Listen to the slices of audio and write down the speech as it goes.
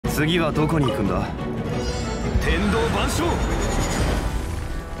次はどこに行くんだ。天道万象。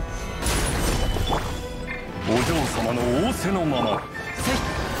お嬢様の仰せのまま。せい。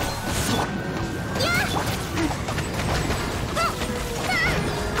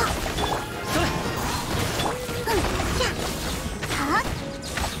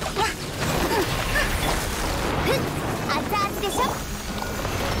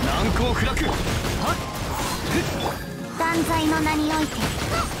難攻不落。断罪の名において。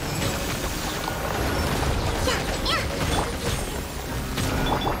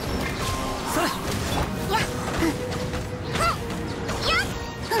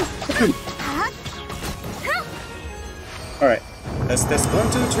Alright, let's test 1,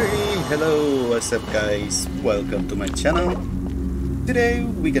 2, 3. Hello, what's up guys? Welcome to my channel. Today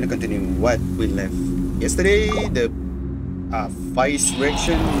we're gonna continue what we left yesterday, the Fayz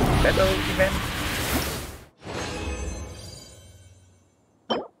reaction battle event.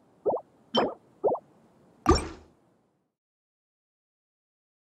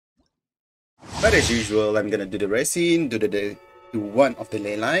 But as usual, I'm gonna do the resin, do one of the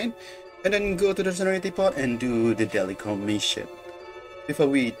ley line, and then go to the sonority pot and do the daily commission before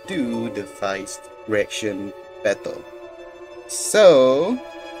we do the Fayz reaction battle. So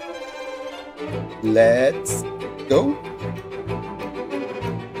let's go.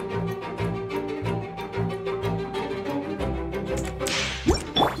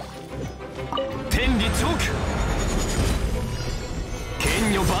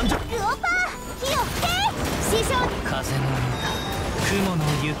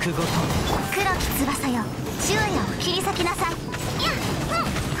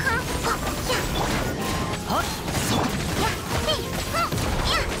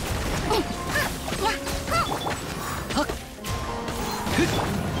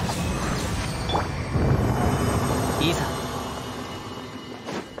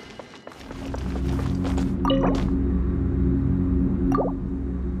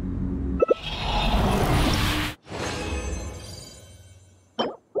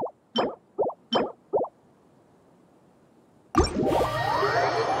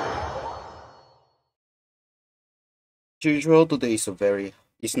 Usual, today is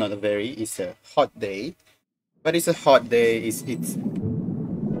it's a hot day, but it's a hot day. It's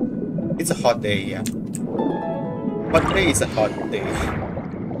a hot day, yeah. Hot day is a hot day.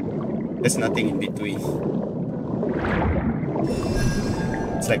 There's nothing in between.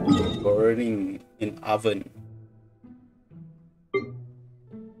 It's like burning in oven.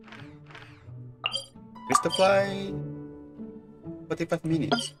 Crystal fly, 45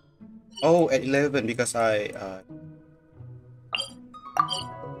 minutes. Oh, at 11 because I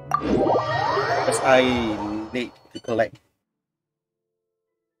need to collect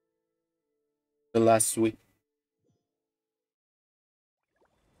the last week.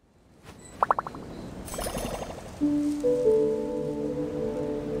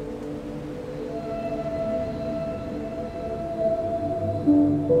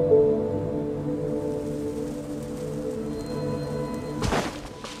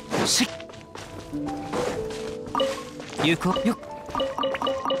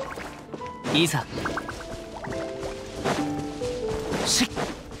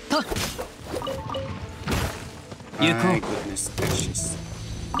 My goodness gracious.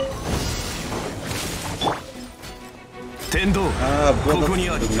 Both of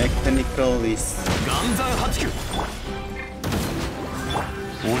the mechanical is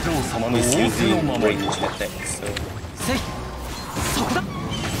using range attack, so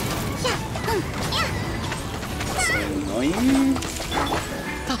annoying.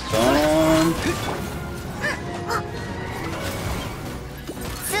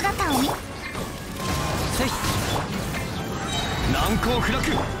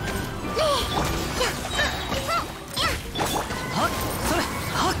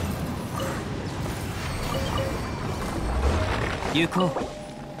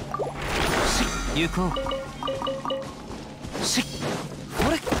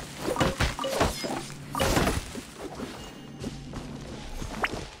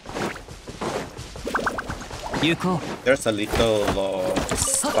 Don't. There's a little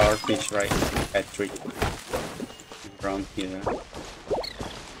starfish right at 3 around here.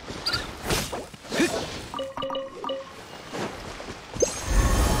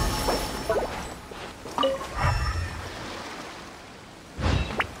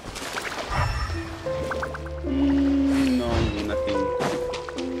 No, nothing.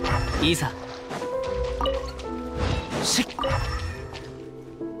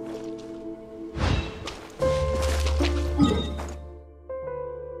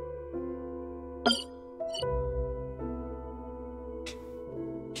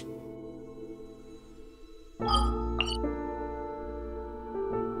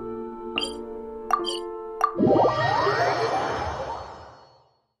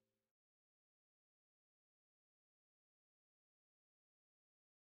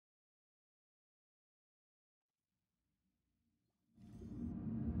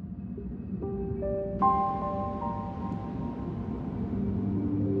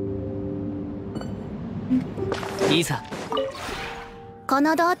 いいさ。こ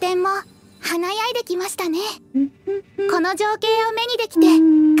の同点も華やいできましたね。この情景を目にできて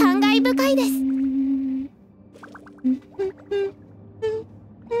感慨深いです。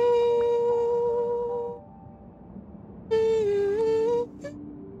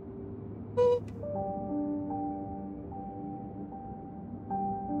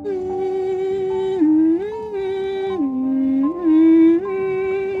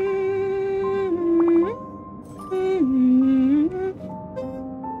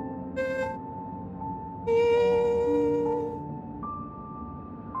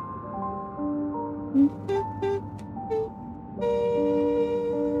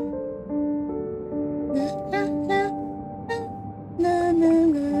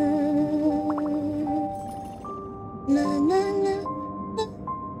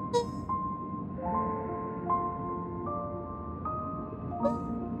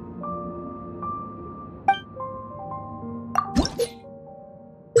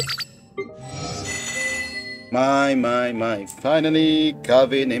My, finally,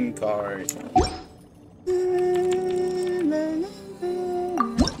 Calvin M card.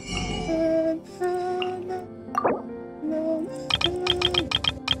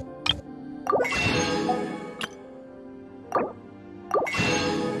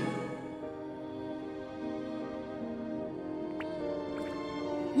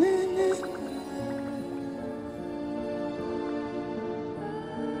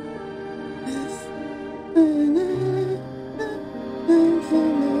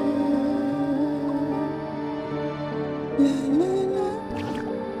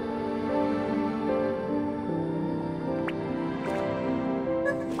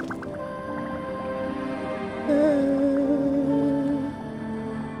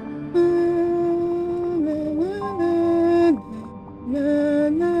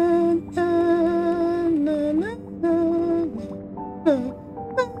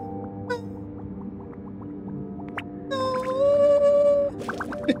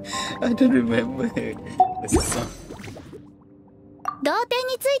 I don't remember this song. 同点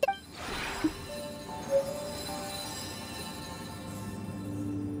について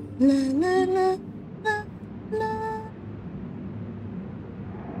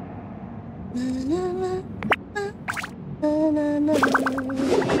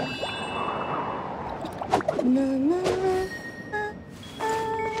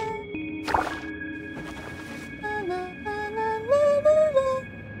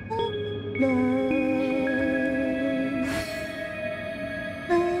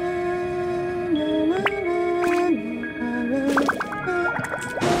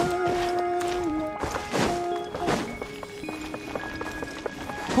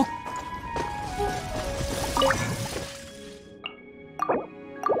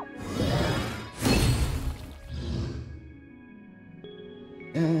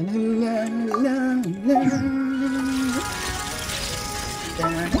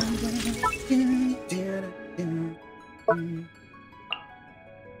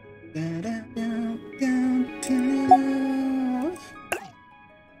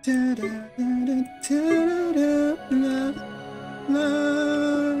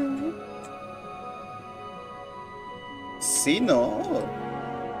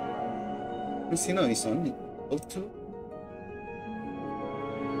Sino is only O2.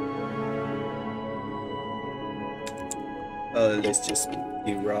 Let's just be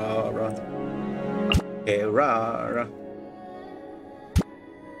Irara. Irara.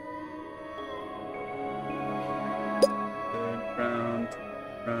 Round,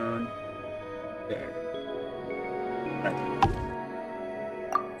 round, there.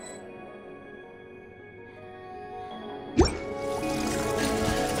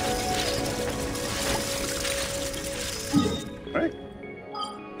 Right.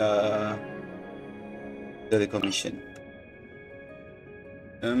 Alright. The commission.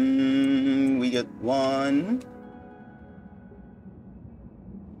 We got one.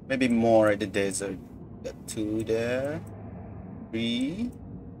 Maybe more at the desert. Got two there. 3,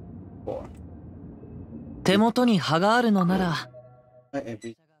 4. 手元に葉があるのなら。I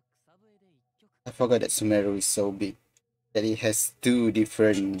forgot that Sumeru is so big that it has 2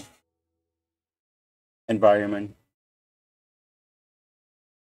 different environments.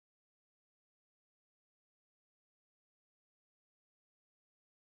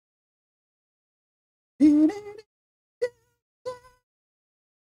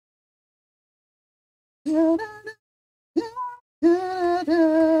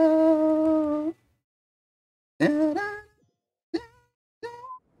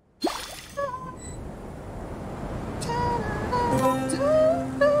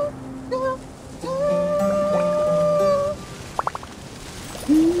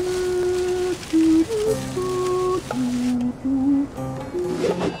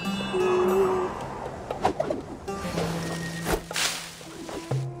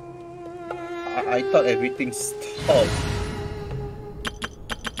 thought everything stopped.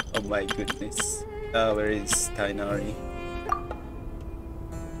 Oh my goodness. Where is Tainari?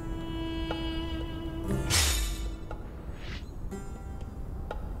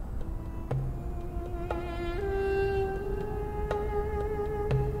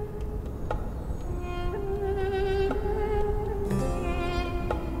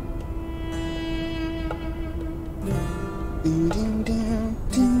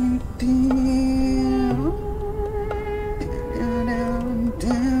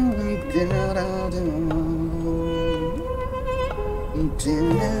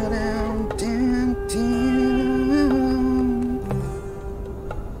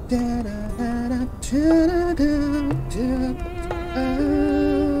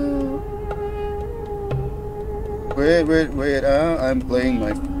 Wait, I'm playing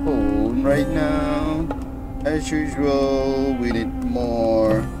my phone right now. As usual, we need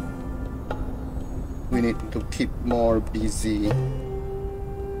more. We need to keep more busy.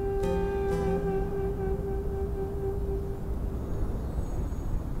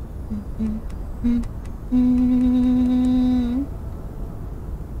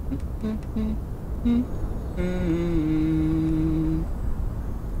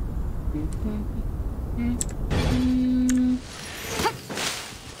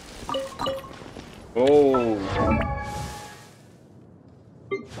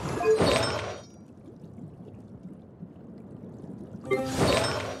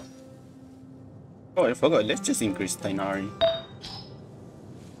 Oh, I forgot. Let's just increase Tainari.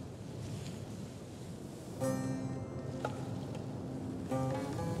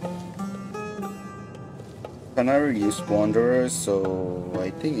 Tainari is Wanderer, so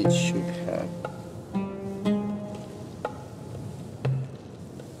I think it should have.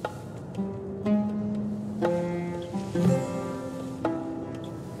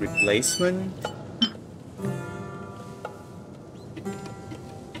 Replacement?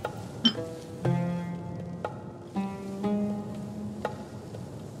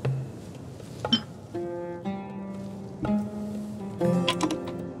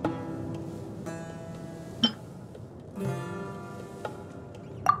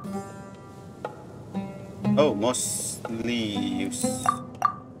 Oh, mostly use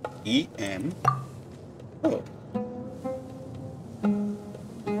EM. Oh.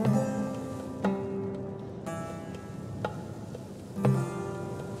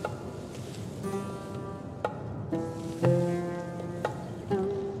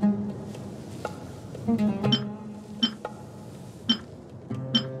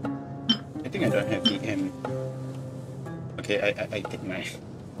 I think I don't have EM. Okay, I take my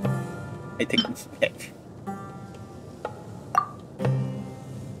I take this back.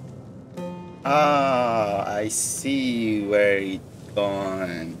 Ah, I see where it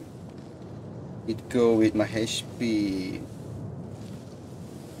gone. It go with my HP.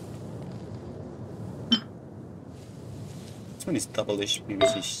 This one is double HP,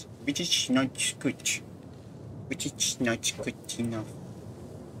 which is not good. Which is not good enough.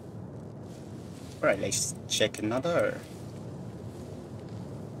 Alright, let's check another.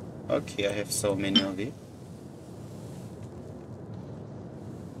 Okay, I have so many of it.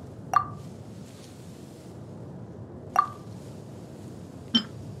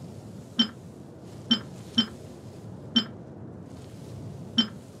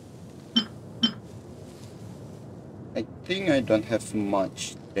 I think I don't have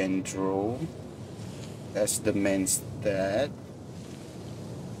much dendro. That's the main stat.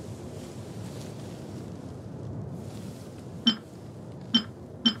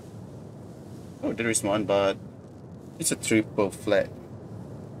 Oh, there is one, but it's a triple flat.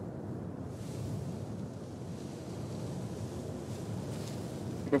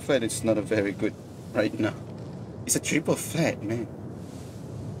 Triple flat is not a very good right now. It's a triple flat, man.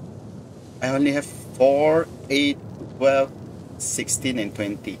 I only have 4, 8, 12, 16, and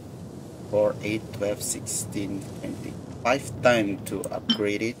 20. 4, 8, 12, 16, 20. 5 times to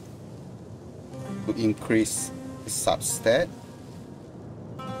upgrade it to increase the substat.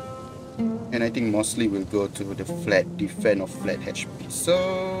 And I think mostly will go to the flat defense or flat HP.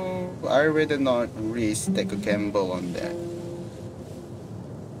 So I rather not risk take a gamble on that.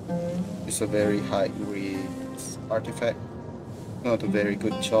 It's a very high risk artifact. Not a very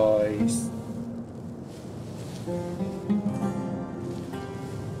good choice.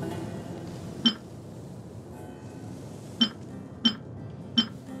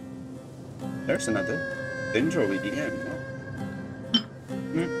 There's another Dendro with EM.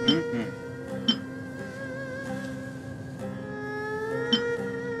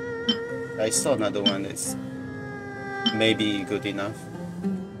 I saw another one that's maybe good enough.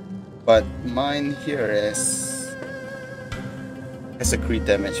 But mine here has a crit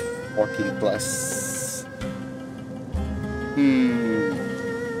damage 14 plus.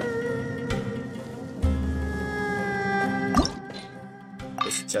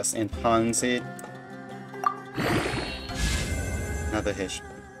 Let's just enhance it. Another hash.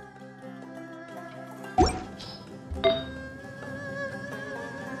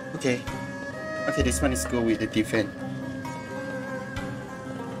 Okay. Okay, this one is go with the defense.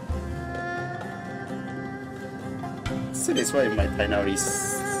 So that's why my Tynor is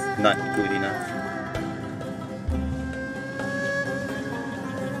not good enough.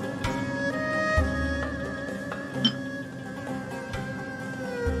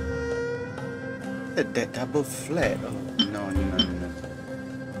 That double flat. Oh no.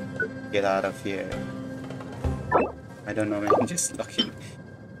 Get out of here. I don't know, man. I'm just looking.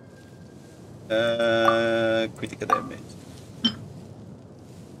 Critical damage.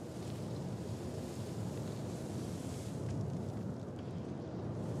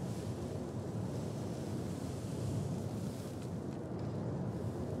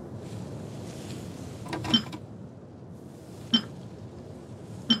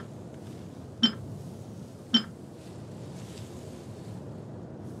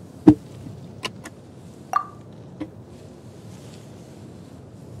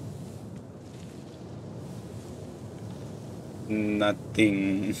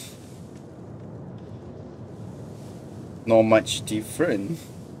 Nothing. Not much different.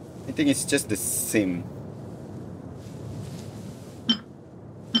 I think it's just the same.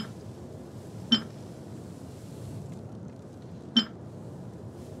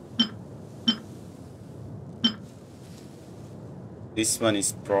 This one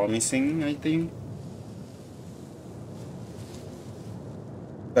is promising, I think.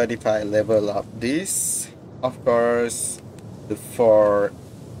 But if I level up this, of course, the 4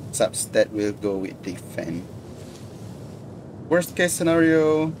 substat will go with defense. Worst case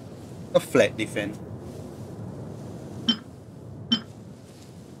scenario, a flat defense.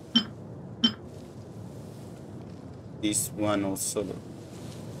 This one also.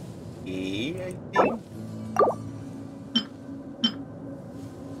 Okay, I think.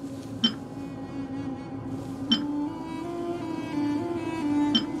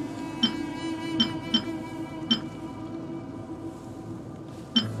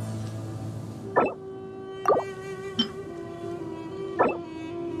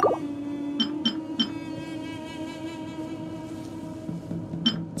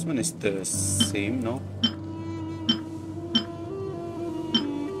 This one is the same, no?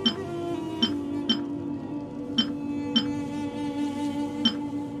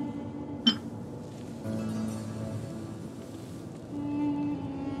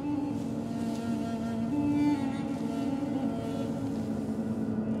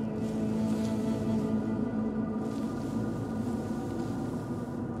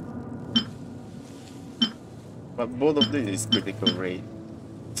 But both of these is critical rate.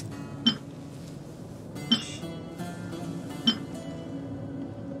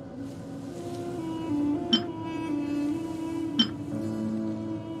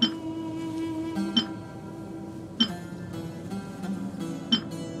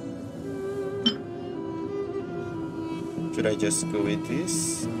 Should I just go with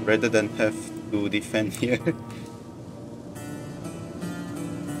this rather than have to defend here?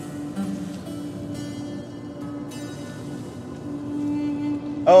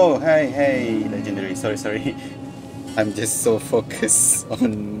 Oh, hey, legendary. Sorry. I'm just so focused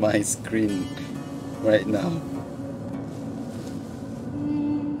on my screen right now.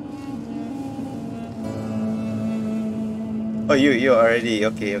 Oh, you already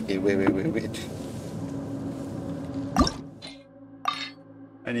okay. Wait.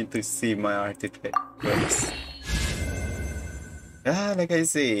 I need to see my artifact first. Ah, like I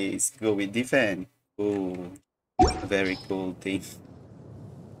say, let's go with defense. Oh, very cool thing.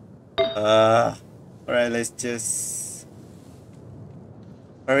 Alright, let's just...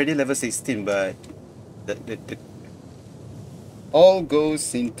 Already level 16, but... The all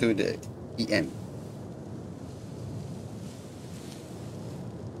goes into the EM.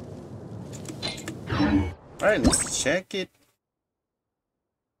 Alright, let's check it.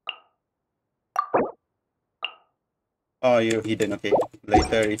 Oh, you're hidden, okay.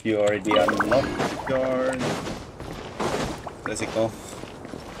 Later, if you already unlock your... What's it called?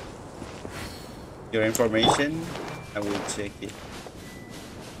 Your information, I will check it.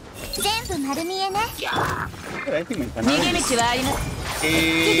 But I think my canal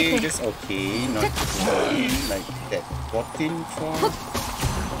is just okay, not like that 14 form.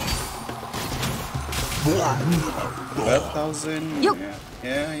 12,000. Yup.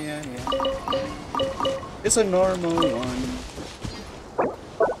 Yeah. It's a normal one.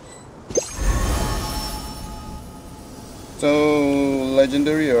 So,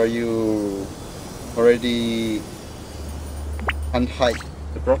 legendary, are you already unhide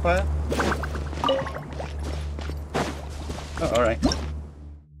the profile? Oh, alright.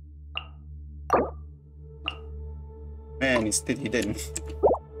 Man, it's still hidden.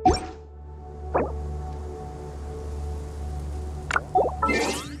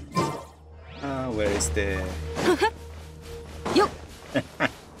 Where is the... Yup.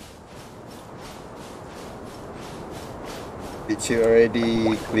 Did you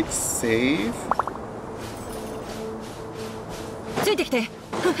already click save? ついてきて。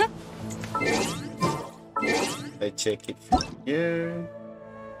 I check it from here.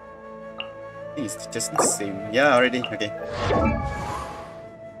 It's just the same. Yeah, already. Okay.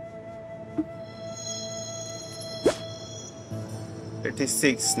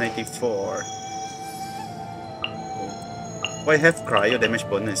 $36.94. Why have cryo damage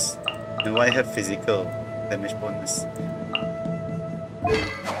bonus? And why have physical damage bonus?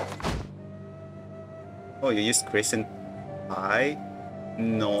 Oh, you use Crescent Eye?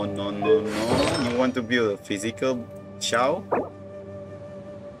 No. You want to build a physical Shao?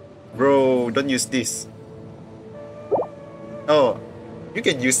 Bro, don't use this. Oh, you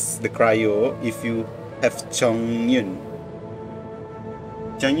can use the cryo if you have Chongyun.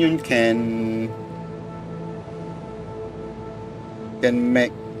 Chongyun can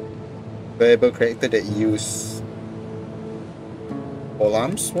make variable character that use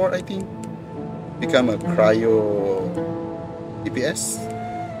Olam Sword, I think, become a cryo DPS.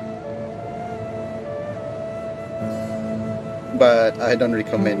 But I don't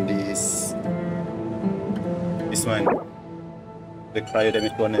recommend this one, the cryo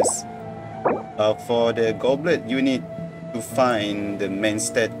damage bonus. For the goblet, you need to find the main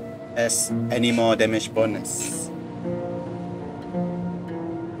stat as animal damage bonus.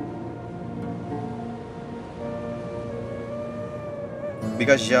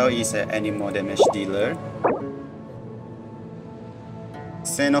 Because Zhao is an animal damage dealer.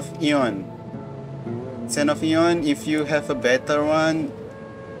 Sen of Eon. Sen of Eon, if you have a better one,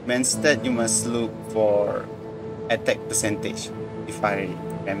 main stat you must look for attack percentage, if I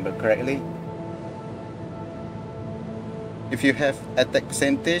remember correctly. If you have attack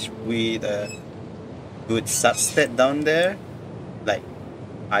percentage with a good substat down there, like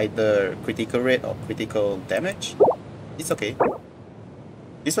either critical rate or critical damage, it's okay.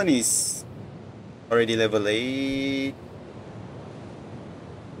 This one is already level 8.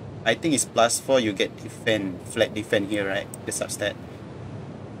 I think it's +4, you get defend, flat defend here, right? The substat.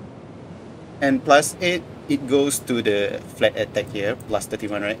 And +8, it goes to the flat attack here,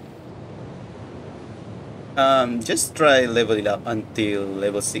 +31, right? Just try level it up until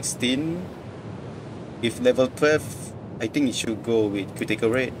level 16. If level 12, I think it should go with critical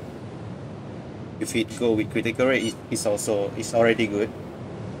rate. If it go with critical rate, it's already good.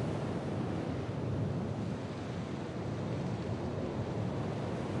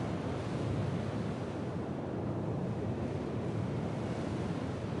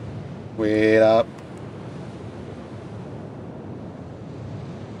 Wait up.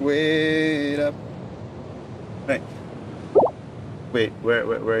 Wait up. Right. Wait,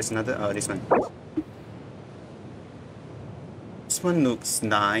 where is another? Oh, this one. This one looks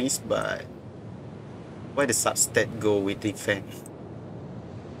nice, but why the substat go with defense?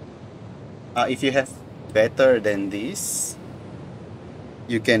 If you have better than this,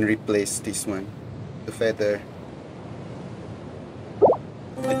 you can replace this one, the feather.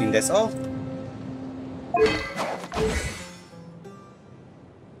 I think that's all.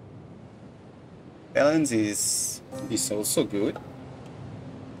 Balance is also good.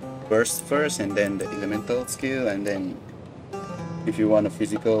 Burst first, and then the elemental skill, and then if you want a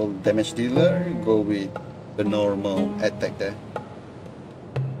physical damage dealer, go with the normal attack there.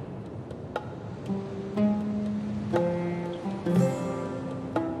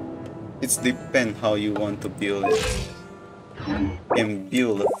 It's depend how you want to build it. Can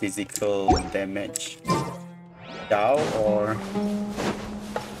build a physical damage Dao or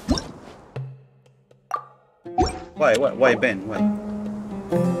why Ben? Why?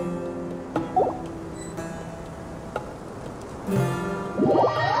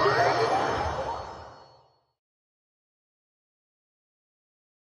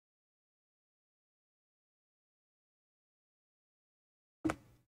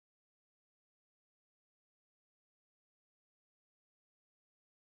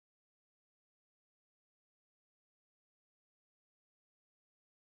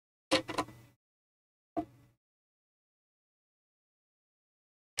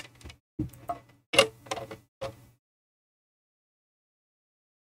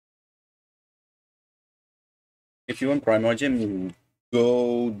 If you want Primordium,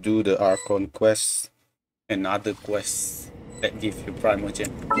 go do the Archon quest and other quests that give you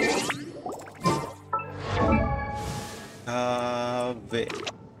Primordium.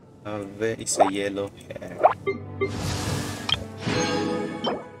 Where is a yellow hair?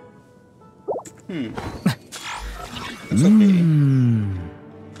 That's okay.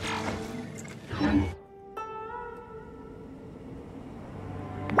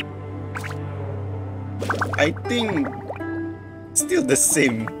 I think still the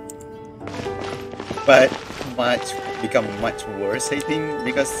same, but become much worse, I think,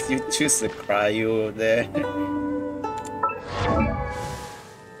 because you choose a cryo there.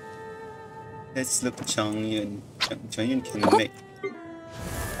 Let's look Changyun. Changyun can make.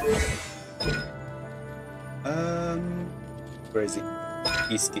 Where is it?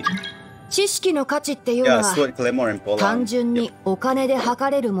 Iski. 知識の価値っていうの Yeah, は Sword Claymore and Polearm. 単純にお金で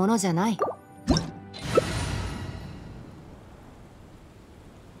測れるものじゃない。ほ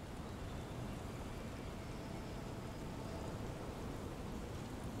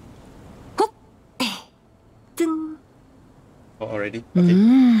っ、つん。 Oh, already? Okay.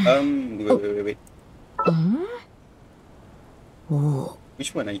 Wait. お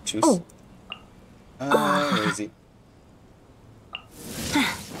Which one I choose? Oh. Where is it?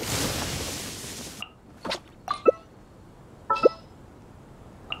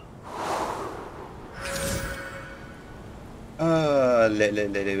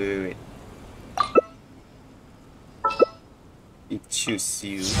 Wait. It choose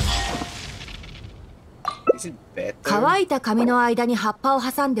you. Is it better? 乾いた紙の間に葉っぱを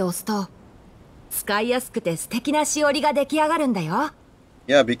挟んで押すと使いやすくて素敵なしおりが出来上がるんだよ。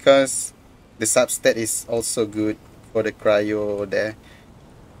 Yeah, because the substat is also good for the cryo there.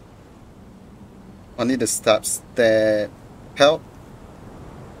 Only the substat help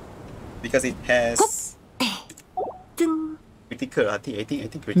because it has つん。 critical. I think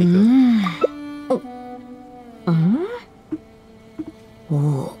critical.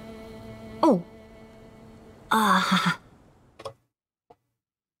 おお。ああ。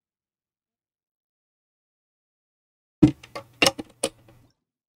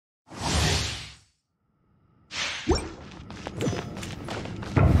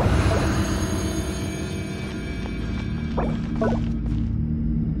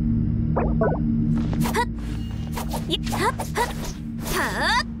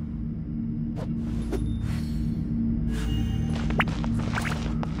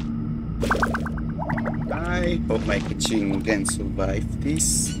I hope my kitchen can survive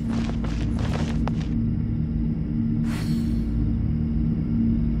this.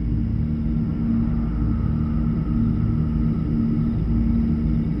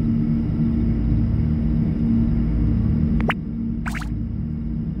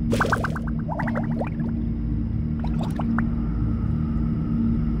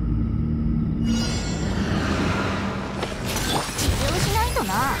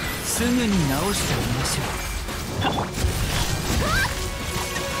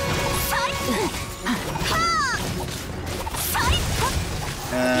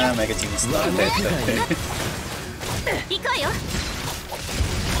 My kitchen is not dead. 行くわよ。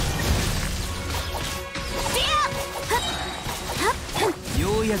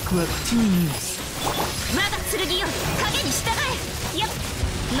ようやくは口に見えます。まだ剣よ、影に従え。よっ、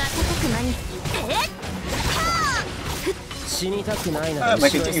瞬く間に。死にたくないな Ah, ら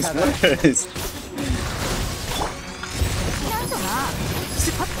my 後ろ kitchen へ is 下がれ worse. なんとな。自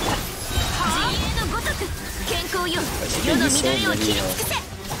衛のごとく健康よ。世の乱れを切り尽くせ。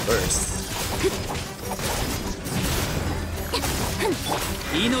Worse.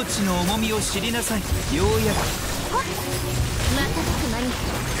 命の重みを知りなさい。ようやく。瞬く間に。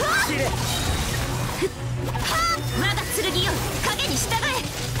まだ剣よ、影に従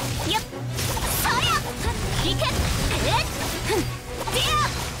え。よっ、そりゃ。行け。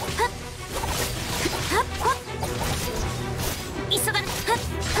急がな。瞬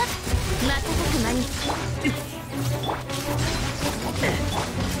く間に。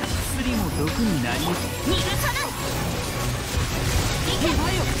薬も毒になり逃がさない。行け。よ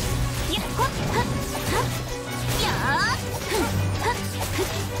っほっはっはっ。やー。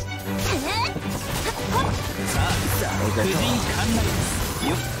さあ婦人観覧です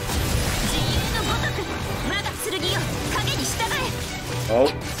よ。自由のごとくまだ剣よ、影に従え。 Oh.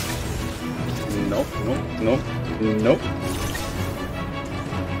 No.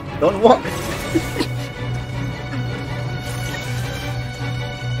 Don't walk.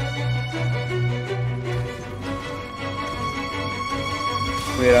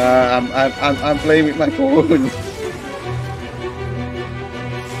 Wait, I'm playing with my phone.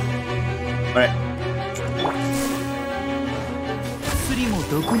 Alright. 薬も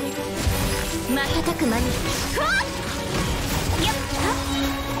毒に瞬く間にふわっやっ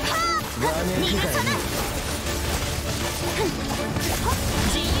はっ逃がさない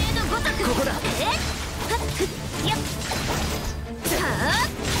自由のごとくここだはっやっはっ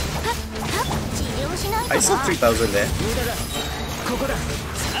治療しないと I saw 3,000 there. ここだ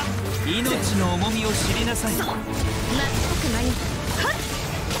命の重みを知りなさい瞬く間には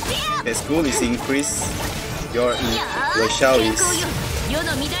っ The school is increased. Your shell is 世の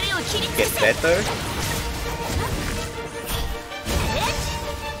乱れを切り get better.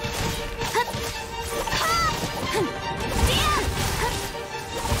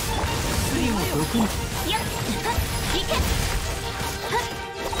 薬も毒にやっいけはっ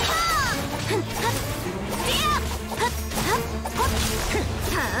はっはっでやはっはっほっ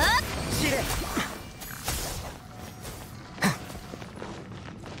はっ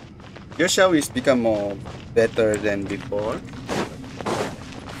Your shell is become more better than before,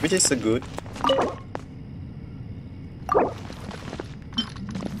 which is a good.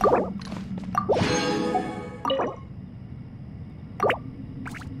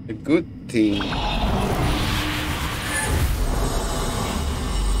 A good thing.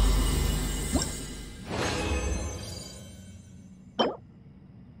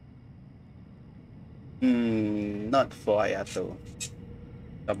 Not for Ayato.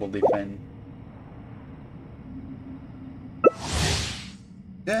 Double defense.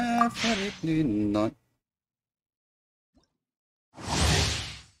 Definitely not.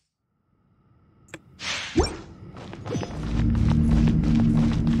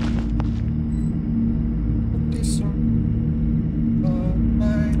 This one of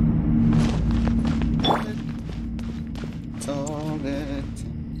mine. It's all that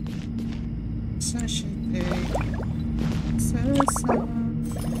such a day.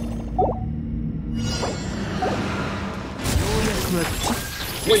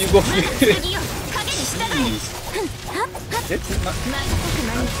 Where you go? Please. That's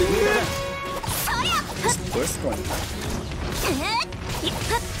not this first one.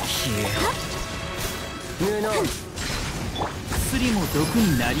 薬も毒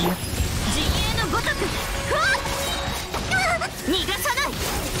になりや自由のごとくふわっ逃がさない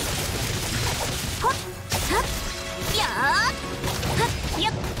ほっはっやーはっや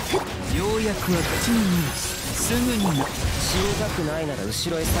っようやくは口に見えすぐにも死にたくないなら後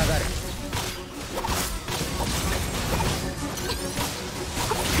ろへ下がれ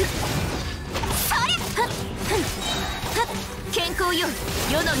そりゃはっはっ健康よ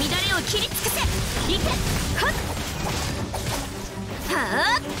世の乱れを切り尽くせいけはっは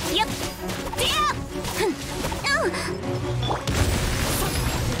っやっでや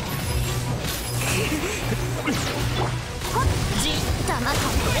ほっじったまかって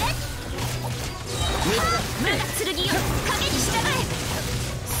まだ剣よ影に従え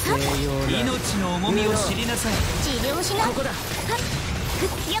命の重みを知りなさい治療しなここだはっ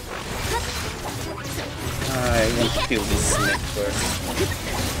やっ I want to kill this snake first.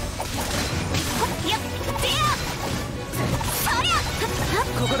 やっでやそりゃ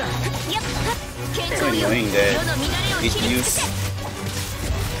ここだやっ健康 It's よ annoying 世 that の乱れを it 切り尽く use せ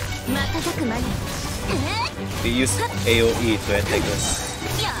瞬く間に they use AOE to attack us.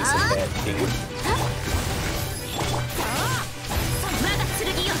 It's a bad thing. まだ剣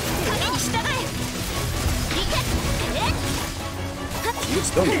よ影に従えいけ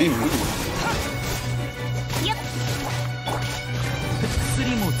Just don't be rude. やっ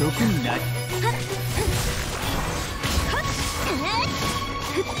薬も毒になり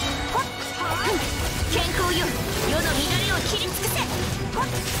健康よ世の乱れを切り尽くせ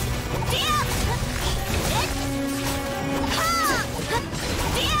でやはあ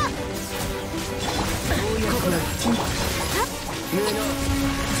でやここだ自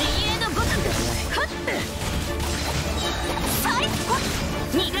衛のごとくはっそれ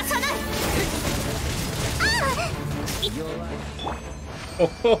逃がさないああ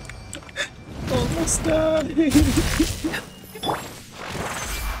Oh, almost died.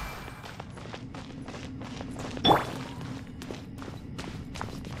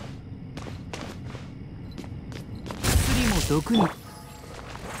 薬も毒に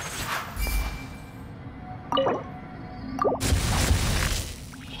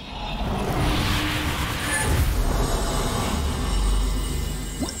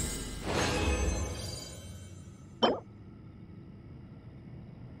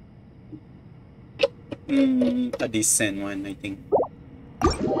A decent one, I think.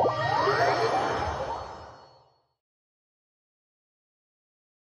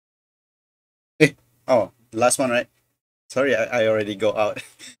 last one, right? Sorry, I already go out.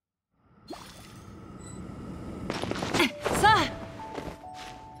 さあ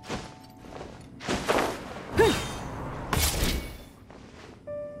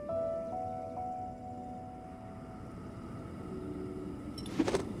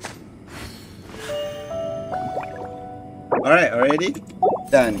Alright, already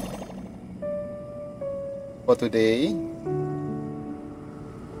done for today.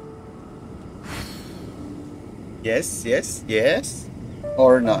 Yes, yes, yes,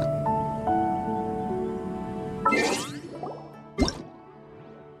 or not.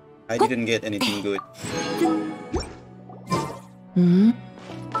 I didn't get anything good.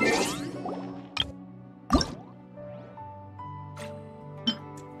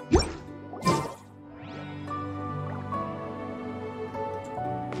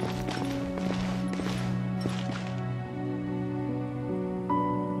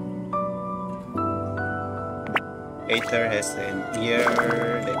 Aether has an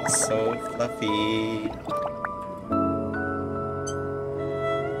ear that's so fluffy.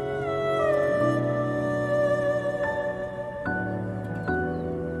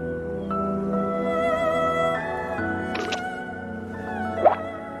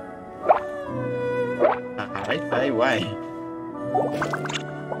 Why?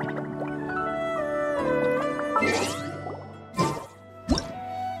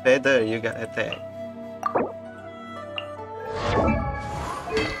 Feather, you got attacked.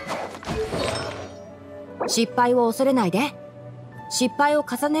失敗を恐れないで。失敗を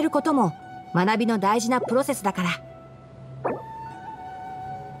重ねることも学びの大事なプロセスだから。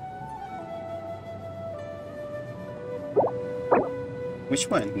Which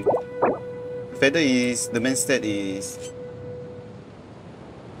one? Feather is the main stat is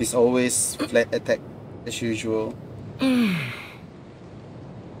always flat attack as usual.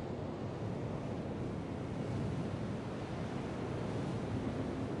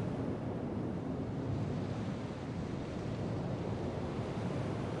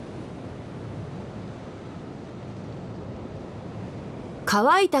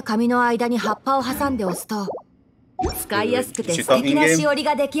乾いた紙の間に葉っぱを挟んで押すと使いやすくて素敵なしおり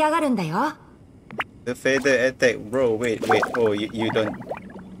が出来上がるんだよ。The feather attack, bro. Wait. Oh, you don't.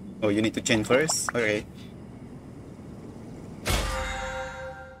 Oh, you need to change first. Okay.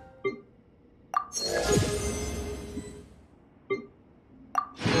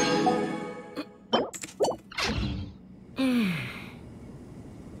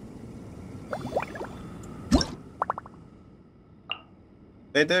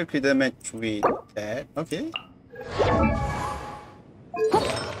 Feather crit damage with that. Okay.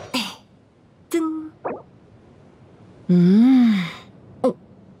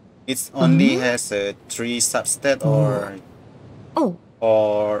 It only has a 3 substat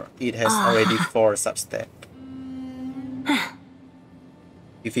or it has already 4 substat.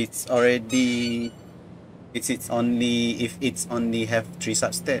 If it's only have 3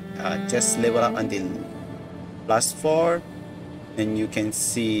 substat, just level up until plus 4, and you can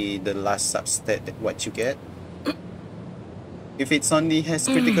see the last substat that what you get. If it's only has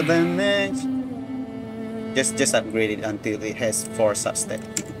critical damage, just upgrade it until it has 4 substat.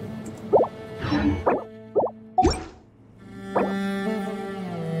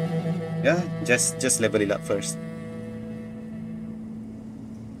 Yeah, just level it up first.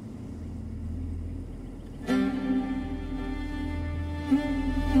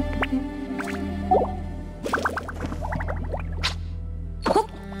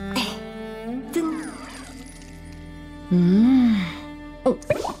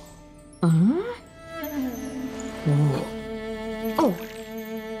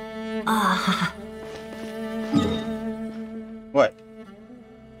 What?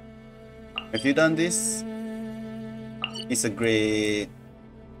 Have you done this? It's a great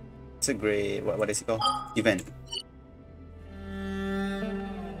what is it called? Event.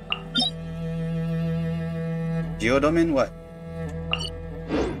 Geodomain what?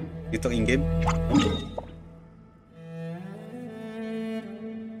 You talk in game?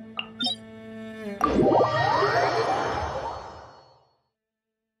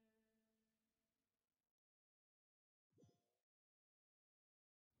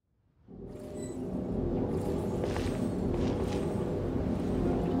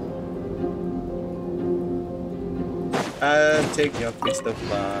 I'll take your crystal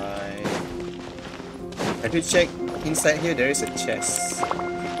fly. Have you checked inside here? There is a chest.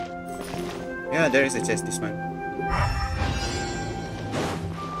 Yeah, there is a chest this one.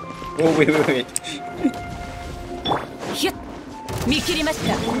 Oh, wait. ひゅっ見切りまし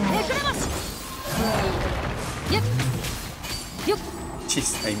た。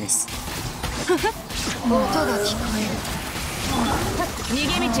Jeez, I missed.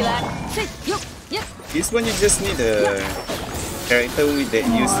 This one you just need a character that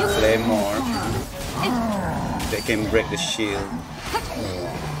use claymore that can break the shield.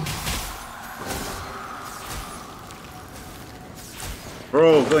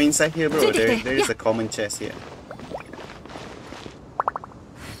 Bro, go inside here, bro. There is a common chest here.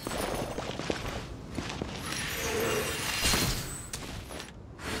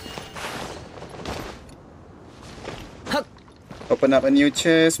 Open up a new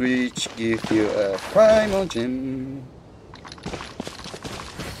chest which give you a primal gem.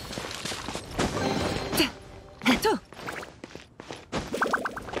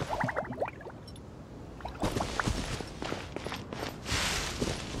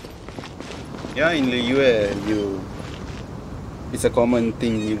 Yeah, in the US, it's a common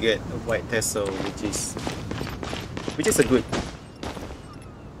thing you get a white tassel, which is a good.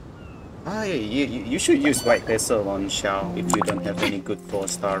 You should use white tassel on Xiao if you don't have any good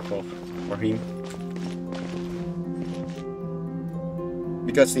 4-star for him,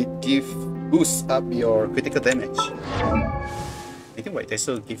 because it boosts up your critical damage. I think white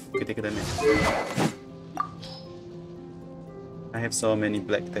tassel give critical damage. I have so many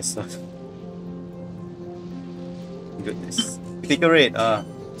black tassels. Goodness. Critical rate, and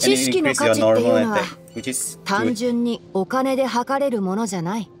increase your normal attack, which is good.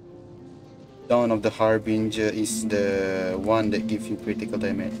 Dawn of the Harbinger is the one that gives you critical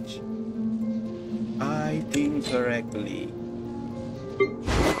damage. I think correctly.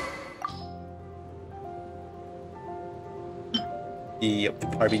 The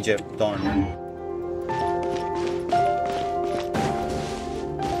Harbinger of Dawn.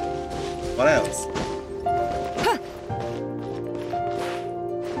 What else?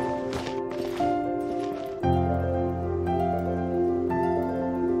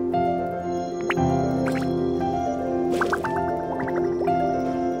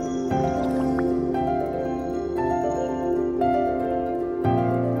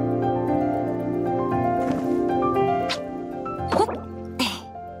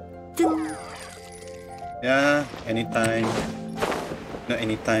 Yeah, anytime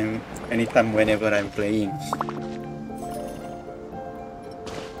whenever I'm playing.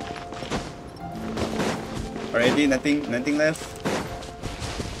 Already nothing left.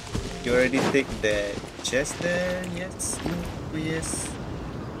 You already take the chest there? Yes. No, yes.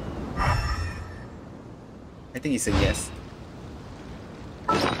 I think it's a yes.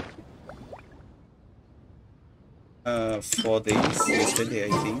 4 days yesterday,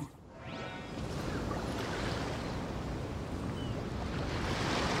 I think.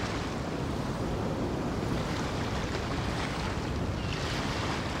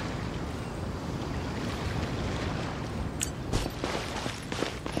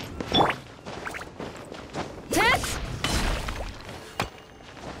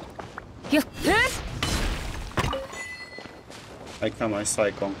 I saw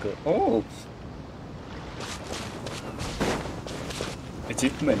I conquer. Oh!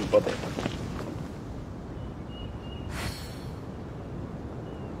 Achievement for that.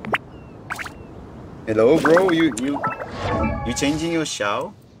 Hello, bro. You changing your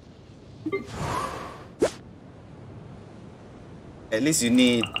Xiao? At least you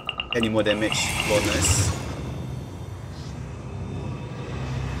need any more damage bonus.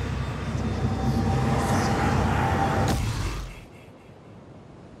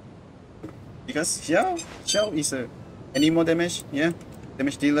 Because Xiao is a any more damage, yeah,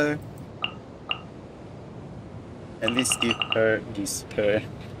 damage dealer. At least give her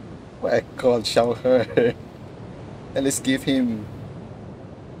what I call Xiao her. At least give him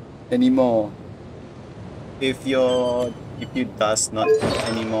any more. If you does not put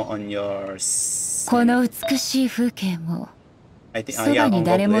any more on your, I think yeah, on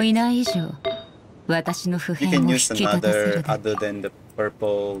goblet. You can use another other than the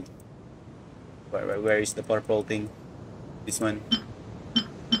purple. Where is the purple thing? This one.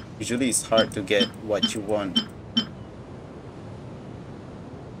 Usually it's hard to get what you want.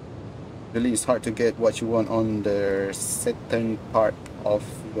 Usually it's hard to get what you want on the certain part of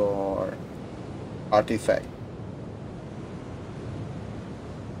your artifact.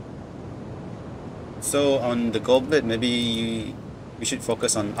 So on the goblet, maybe we should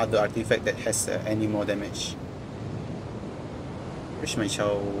focus on other artifact that has any more damage. Where's my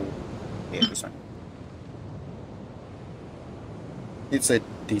Xiao? Yeah, this one. It's a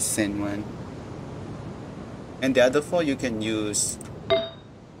decent one. And the other 4 you can use.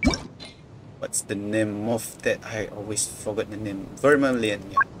 What's the name of that? I always forget the name. Vermilion.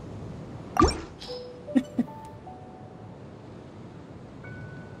 Yeah.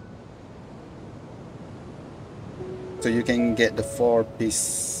 So you can get the 4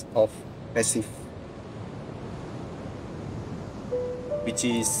 piece of passive, which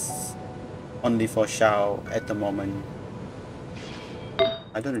is only for Shao at the moment.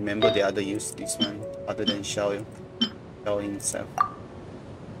 I don't remember the other use this one other than Shao himself.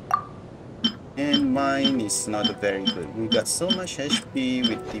 And mine is not very good. We got so much HP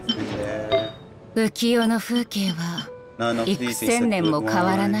with different there. 浮世の風景は None of 幾 this is a 千年 good も変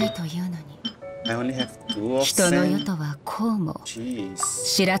わらな one. いというのに I only have 2 of 人の世 them. とはこうも Jeez.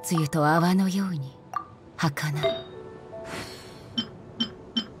 白露と泡のように儚い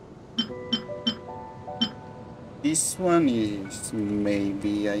This one is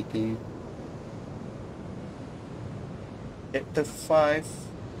maybe, I think. Chapter 5,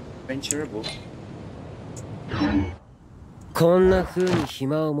 Venturable. こんな風に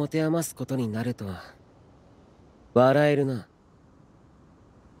暇を持て余すことになるとは笑えるな。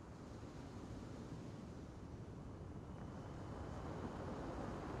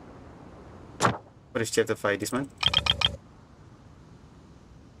 What is chapter 5? This one?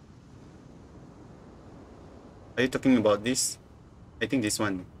 Are you talking about this? I think this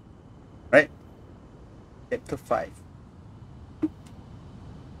one. Right? Chapter 5.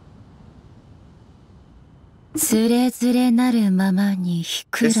 つれづれなるままにひ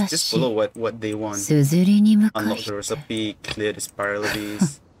くら Just し follow what they want. すずりに向か Unlock い the recipe, clear the spiral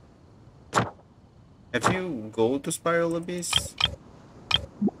abyss. Have you go to spiral abyss?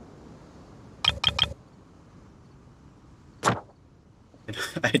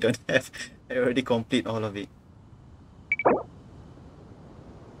 I don't have. I already complete all of it.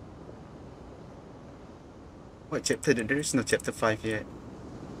 What chapter? There is no chapter 5 yet.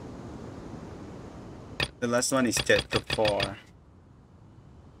 The last one is chapter 4.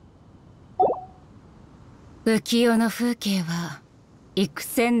 浮世の風景は幾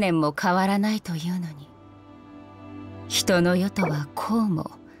千年も変わらないというのに人の世とはこう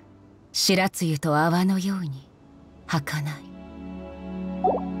も白露と泡のように儚い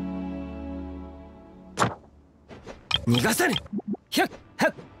逃がさぬ。ひゃっは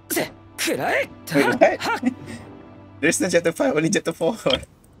っせくらえ。 Wait, what? There's no chapter 5, only chapter 4.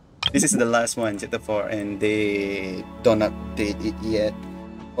 This is the last one, chapter 4, and they don't update it yet.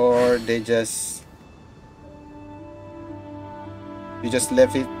 Or they just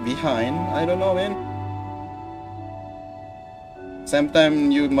left it behind. I don't know, man.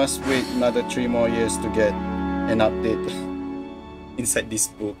 Sometimes you must wait another 3 more years to get an update inside this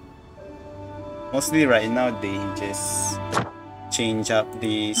book. Mostly right now they just change up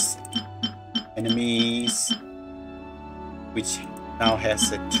these enemies, which now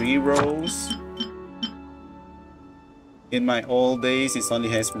has 3 rows. In my old days, it only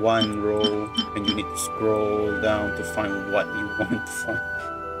has 1 row, and you need to scroll down to find what you want to find.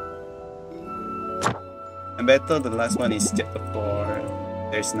 And better, the last one is chapter 4.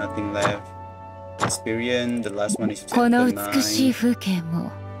 There's nothing left. Experience, the last one is この chapter 美しい 9. 風景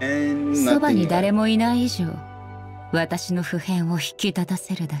も And そば nothing に left. 誰もいない以上私の普遍を引き立た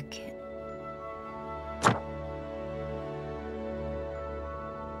せるだけ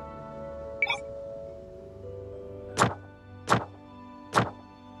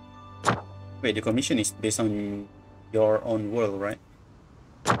Wait, the commission is based on your own world, right?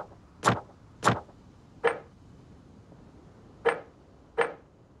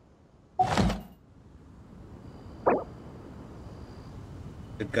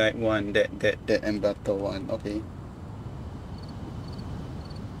 The guide one, that and battle one, okay.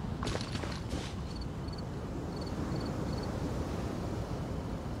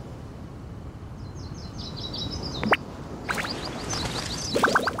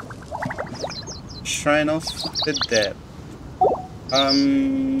 Shrine of the Dead.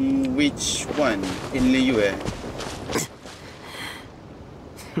 Which one? In Liyue?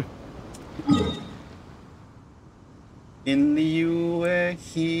 In Liyue,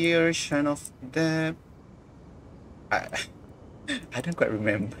 here, Shrine of the Dead. I don't quite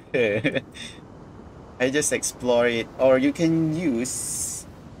remember. I just explore it, or you can use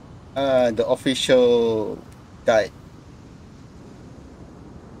the official guide.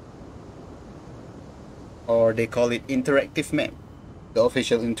 Or they call it interactive map, the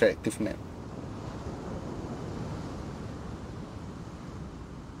official interactive map.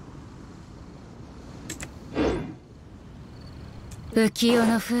 I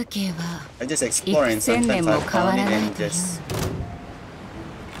just explore and sometimes I found it and just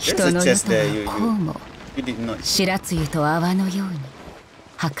there's a chest there you did not. 白露と泡のように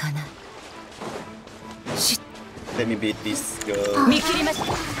儚い Let me beat this girl. 見切りました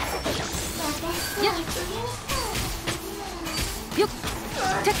よっよっ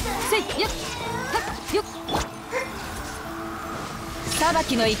せいよっよっ裁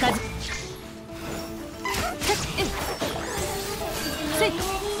きのいかず。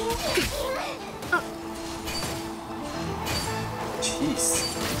Jeez.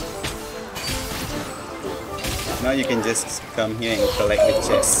 Now you can just come here and collect the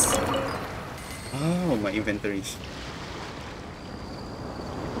chest. Oh, my inventory.「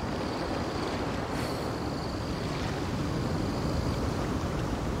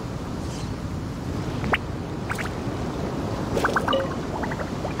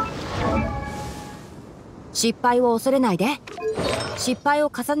失敗を恐れないで。失敗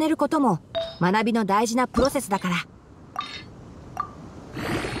を重ねることも学びの大事なプロセスだから。」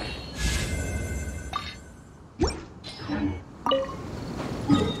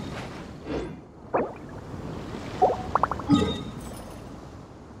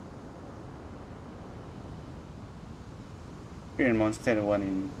Here in Monster one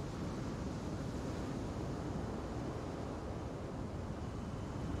in.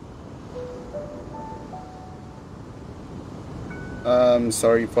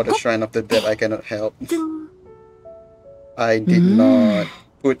 Sorry for the Shrine of the Dead, I cannot help. I did not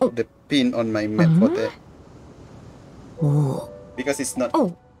put the pin on my map for that. Because it's not...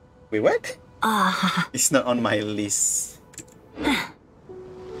 Wait, what? It's not on my list.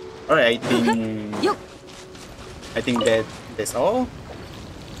 Alright, I think that's all.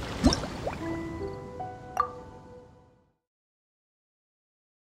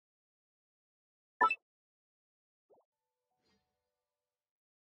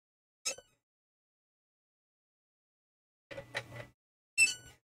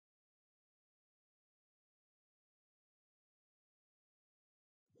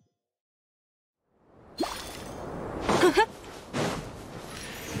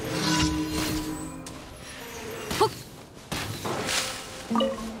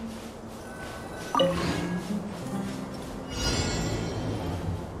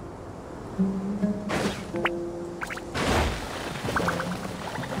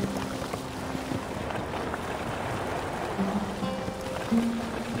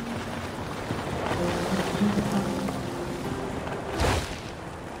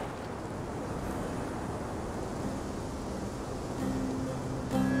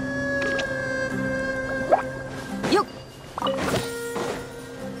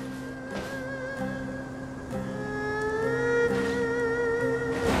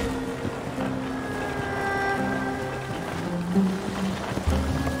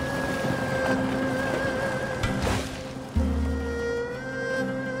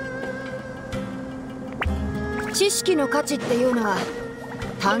知識の価値っていうのは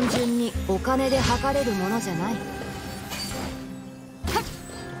単純にお金で測れるものじゃない。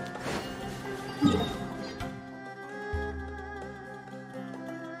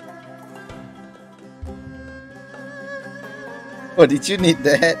Oh, did you need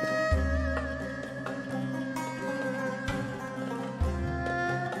that?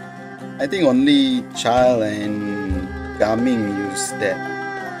 I think only Child and Gaming use that.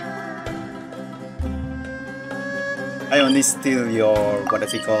 I only steal your, what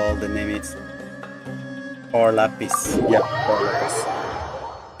does he call the name is? Core Lapis. Yeah, Core Lapis.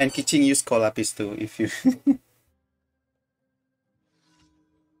 And Kiching use Core Lapis too, if you...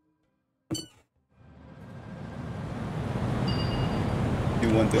 you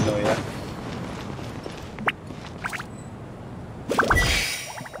want to know, yeah?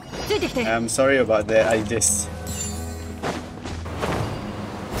 I'm sorry about that, I just...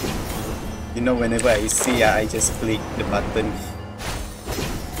 You know, whenever I see, I just click the button.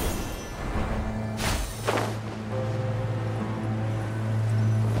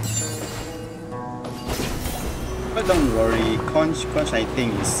 But don't worry, Conch I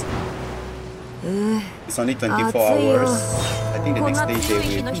think is... It's only 24 hours. I think the next day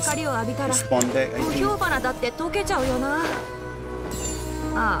they will spawn back, I think.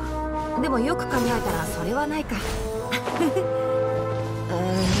 ああ、でもよく考えたらそれはないか。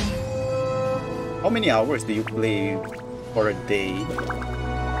How many hours do you play for a day?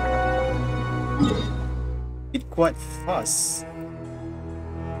 It's quite fast.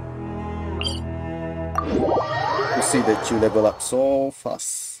 You see that you level up so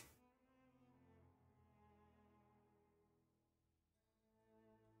fast.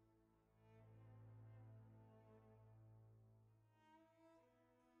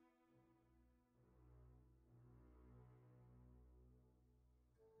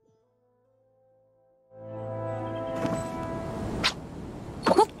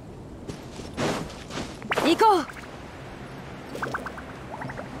 Go!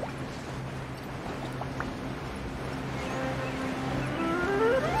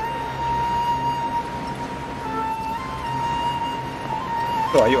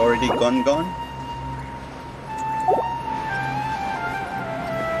 are you already gone? Gone.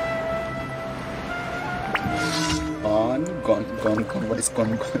 What is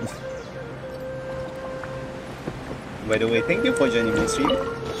gone? By the way, thank you for joining my stream.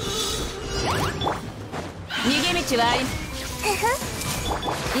 逃げ道はあり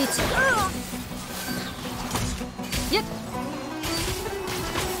1よっ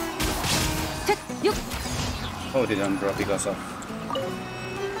よっ Oh, they don't drop because of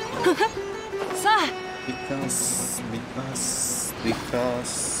さあ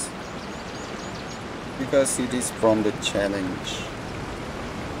because it is from the challenge.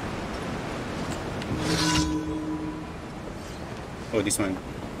 Oh, this one.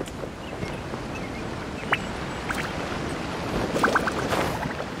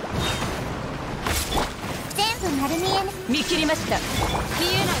 全部丸見えね。見切りました見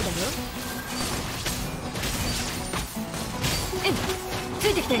えないだろつ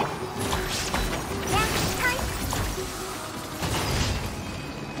いてきてじゃあはい。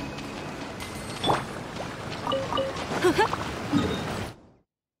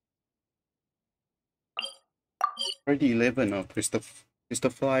 Already 11 of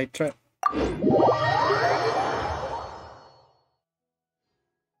Christopher trap.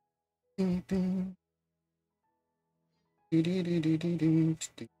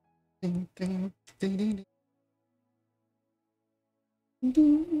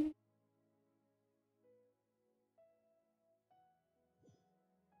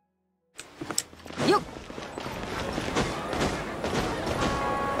よっ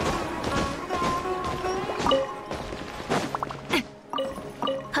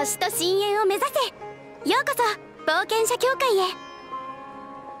星と深淵を目指せ。ようこそ冒険者協会へ。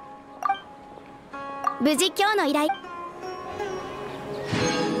無事今日の依頼。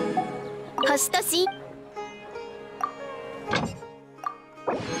星と深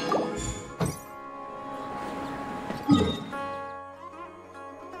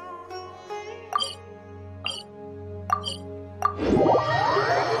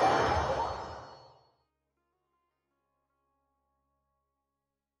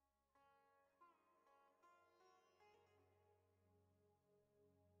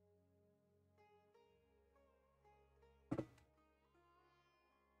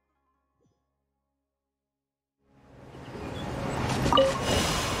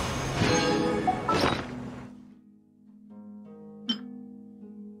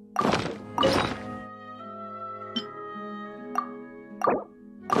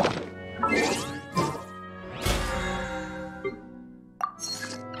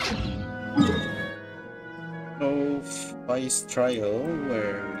No Fayz trial.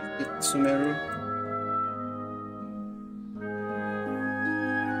 Where is it, Sumeru?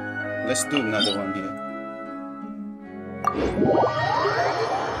 Let's do another one here.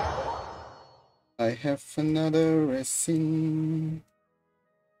 I have another resin.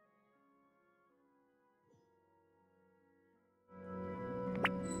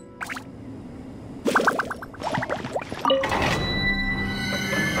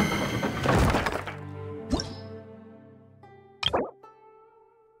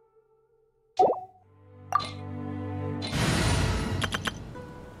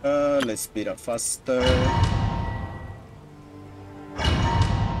 Let's speed up faster.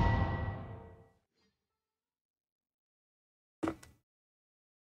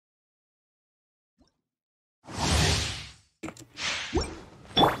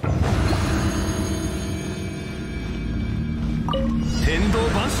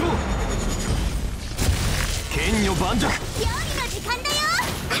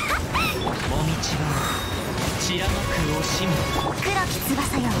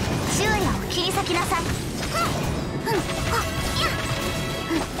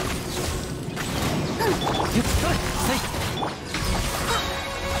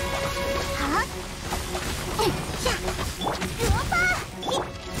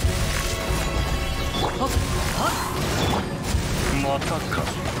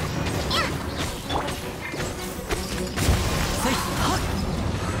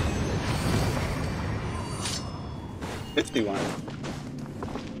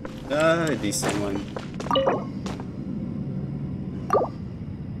 Decent one.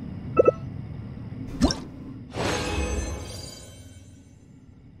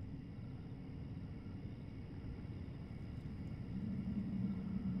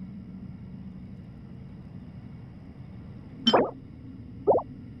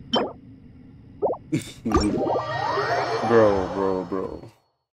 Bro.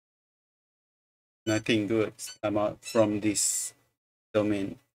 Nothing good come out from this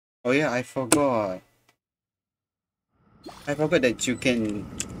domain. Oh yeah, I forgot. I forgot that you can...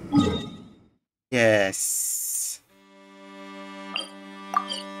 Yes.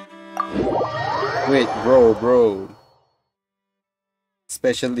 Wait, bro.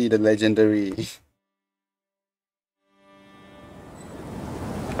 Especially the legendary.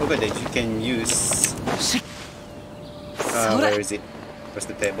 I forgot that you can use... where is it? Where's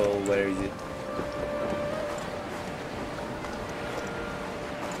the table? Where is it?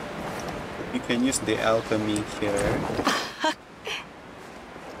 You can use the alchemy here.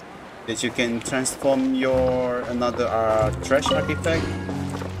 That you can transform your another trash artifact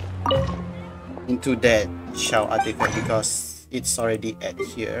into that shell artifact because it's already at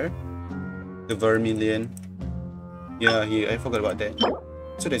here. The vermilion. Yeah, here I forgot about that.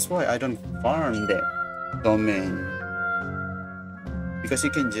 So that's why I don't farm that domain. Because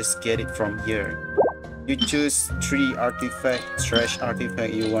you can just get it from here. You choose 3 artifact, trash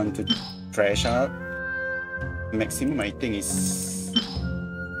artifact you want to trash out. Maximum I think is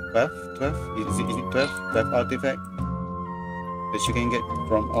 12? Is it 12? 12 artifact that you can get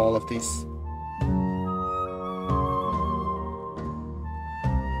from all of these.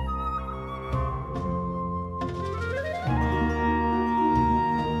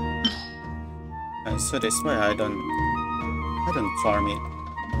 And so that's why I don't farm it.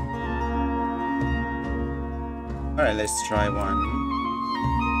 Alright, let's try one.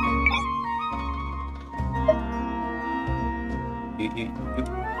 You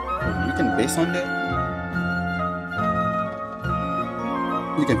can base on that.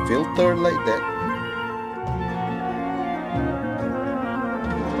 You can filter like that.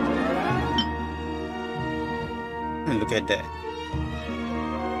 And look at that.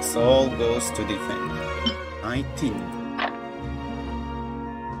 This all goes to defend. 19.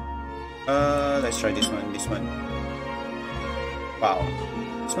 Let's try this one. Wow,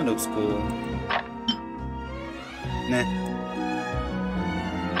 this one looks cool. Nah.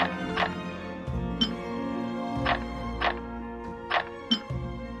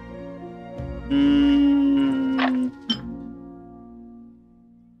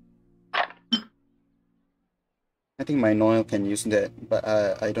 I think my Noel can use that, but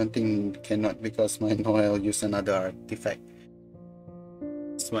I don't think cannot because my Noel use another artifact.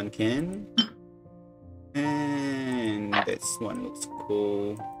 This one can. And this one looks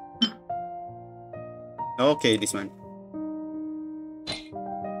cool. Okay, this one.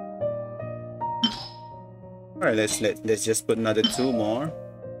 Alright, let's just put another 2 more.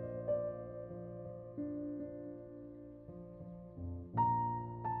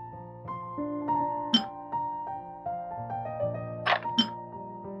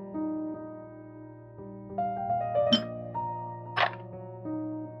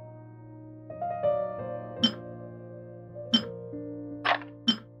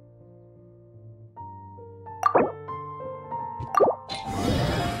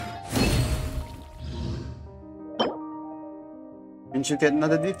 And you get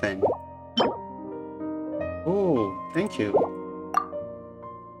another defense. Oh, thank you.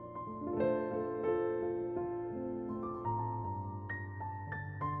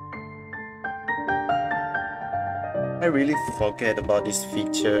 I really forget about this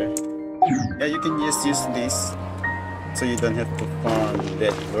feature. Yeah, you can just use this so you don't have to farm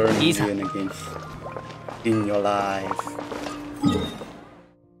that vermilion again in your life.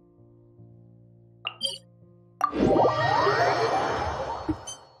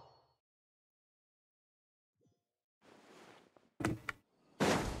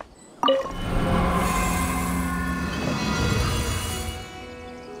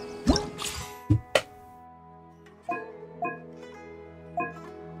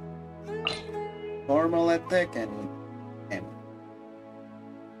 Normal attack and M.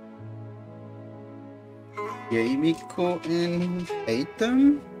 Yamiko and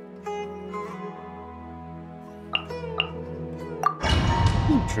Atom.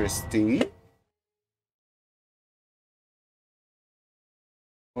 Interesting.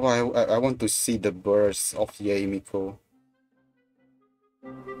 Oh, I want to see the burst of Yamiko.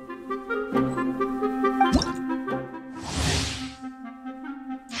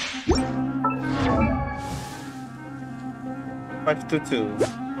 Five to 2.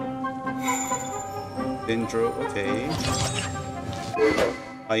 Dendro, okay.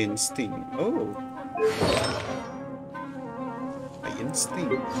 Iron Sting. Oh. Iron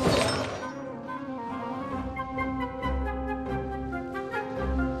Sting.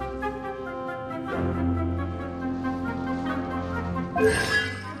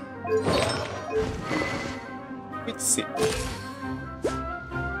 It's it.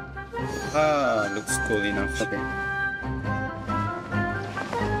 Ah, looks cool enough. Okay.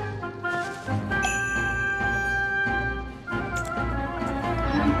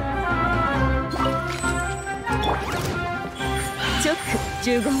 チョック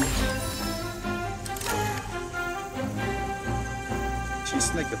15。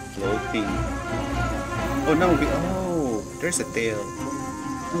 She's like a floating. Oh no, oh, there's a tail.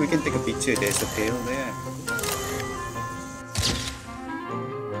 Oh, we can take a picture. There's a tail there.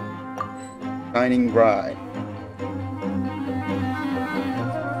 Shining bright.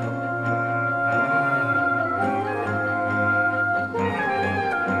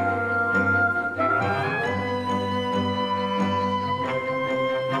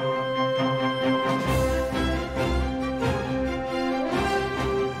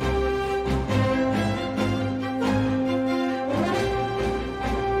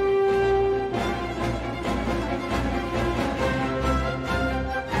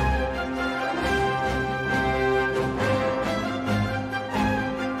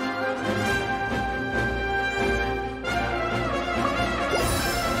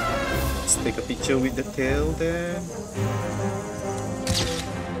 Take a picture with the tail there.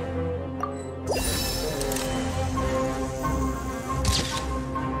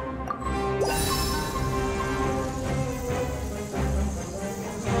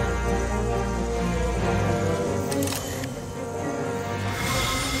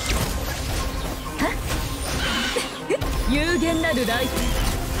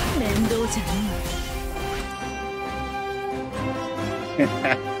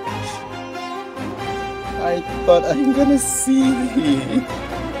 I thought I'm gonna see. I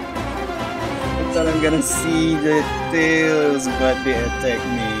thought I'm gonna see the tails, but they attack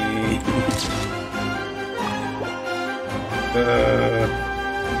me.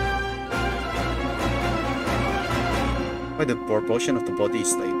 Why the proportion of the body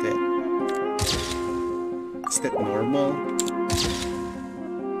is like that? Is that normal?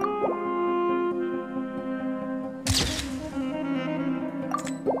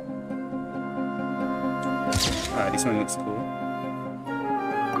 This one looks cool.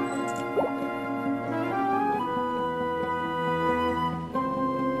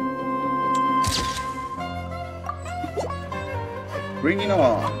 Bring it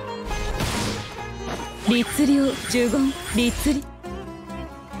on. 律令呪言律令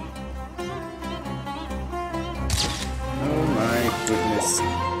Oh my goodness,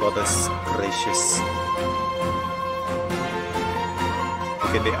 goddess gracious.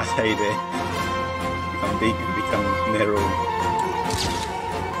 Look at the eye there. Become big and become narrow.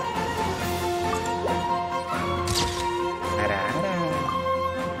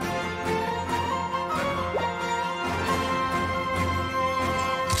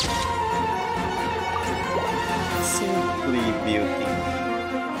 Simply beauty.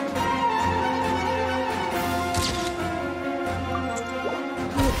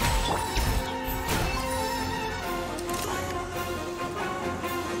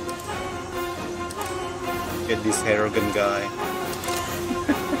 Look at this arrogant guy.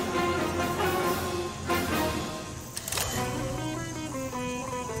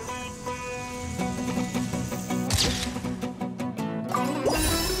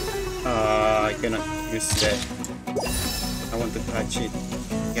 I cannot use that. I want to touch it.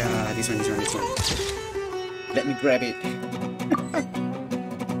 Yeah, this one. Let me grab it.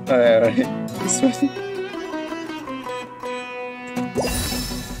 Alright, this one.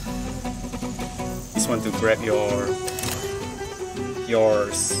 This one to grab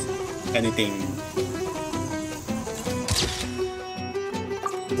yours, anything.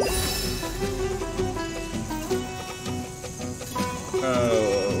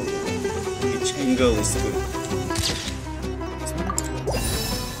 Oh, each angle is good.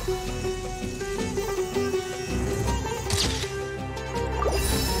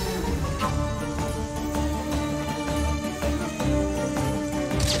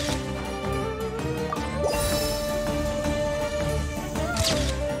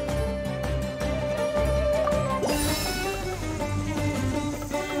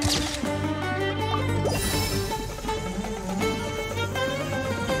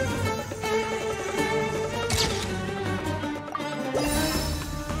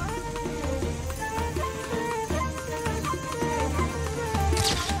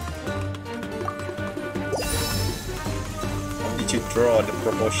 To draw the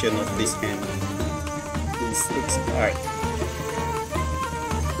proportion of this hand. This looks hard.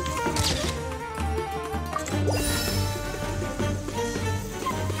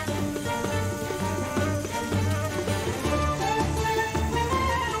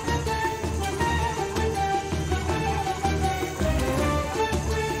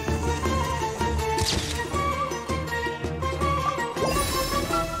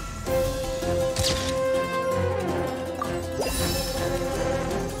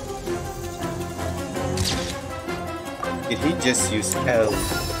 Did he just use L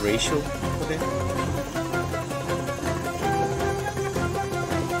ratio for that?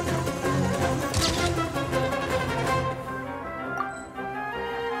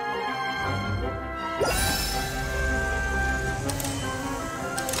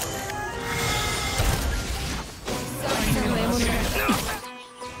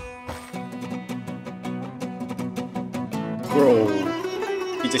 Bro,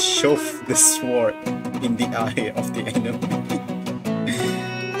 he just shoved the sword in the eye of the enemy.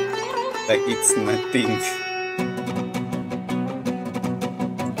 Like it's nothing.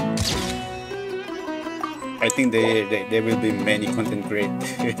 I think there will be many content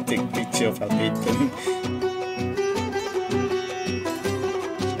creators take picture of Alphaton.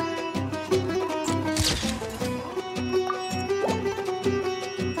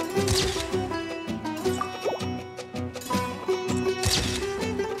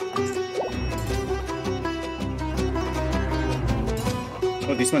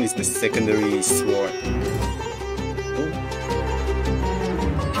 Oh, this one is the secondary sword. Oh.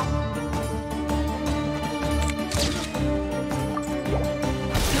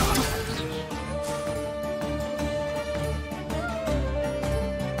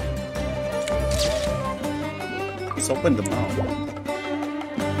 He's opened the mouth.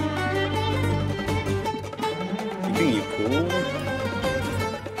 You think you cool?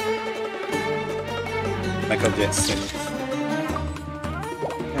 Michael Jackson.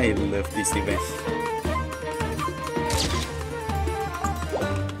 I love this event.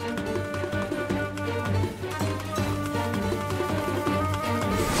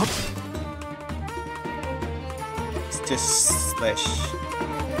 It's just slash.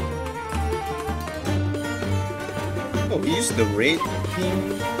 Oh, he used the red thing.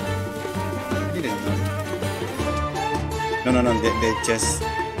 I didn't know. No.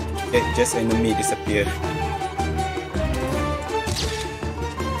 That just enemy disappeared.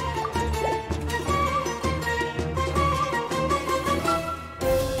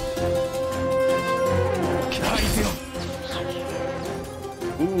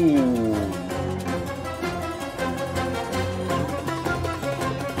 Ooh.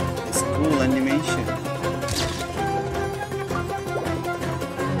 It's cool animation.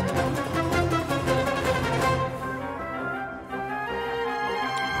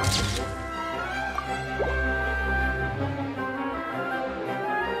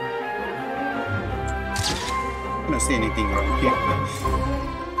 I don't see anything wrong here.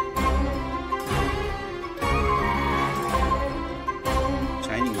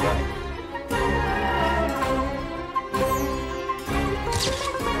 Shining guy.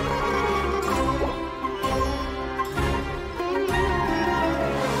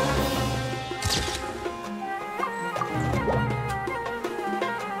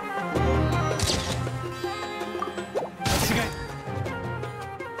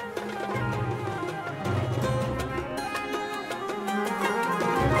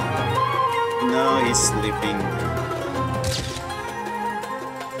 Now he's sleeping.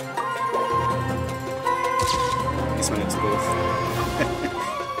 This one is both.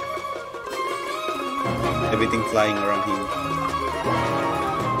 Everything flying around him.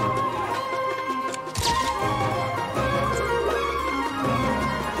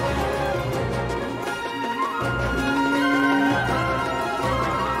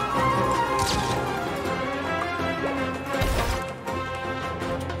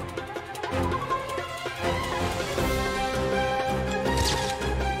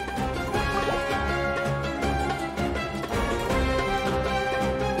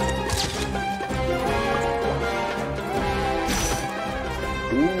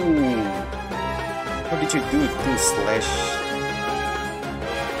 Ooh. How did you do 2 slash?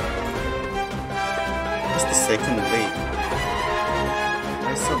 What's the second blade?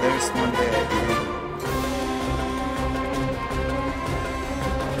 I saw there's one there.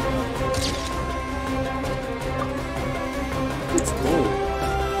 It's cool.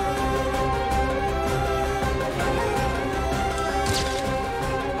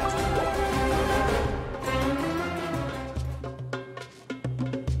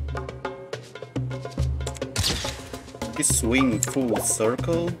 Swing full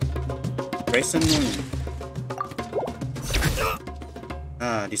circle. Crescent moon.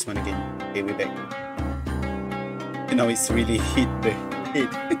 Ah, this one again. Okay, we're back. You know, it's really hit the hit.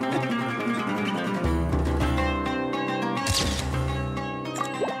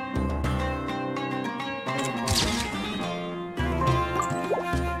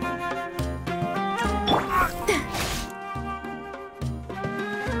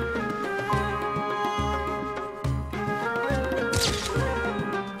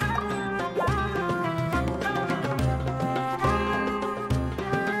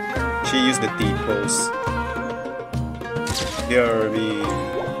 She used the T pose. They are being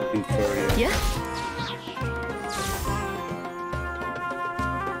inferior. Yeah.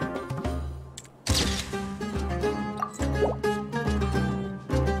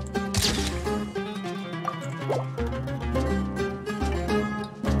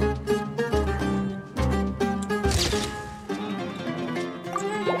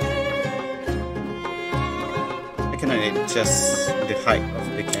 I cannot adjust the height of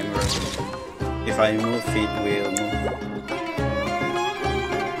the camera. If I move, it will move.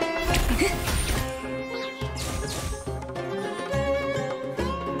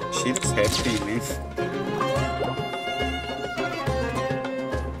 She looks happy, man.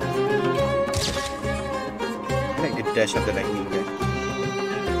 I like the dash of the lightning guy.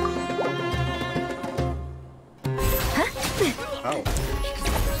 Ow.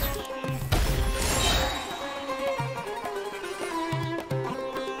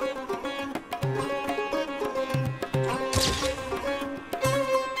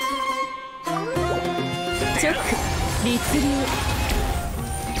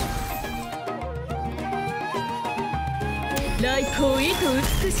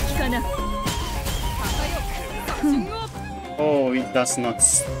 Oh, it does not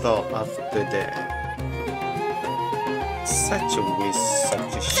stop after that. Such a waste,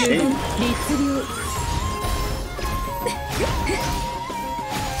 such a shame.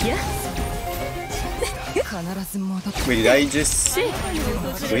 Wait, did I just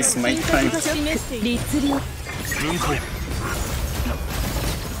waste my time?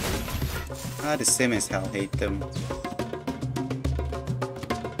 Ah, the same as hell, hate them.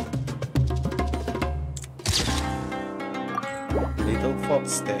 Little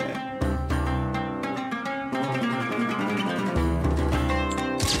fox there.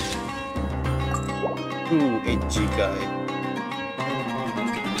 Ooh, edgy guy.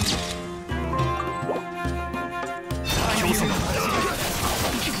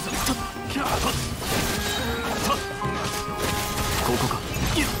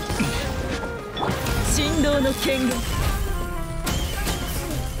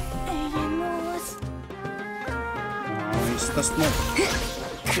 Nice, the smoke.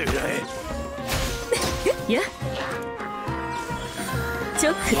 Yeah.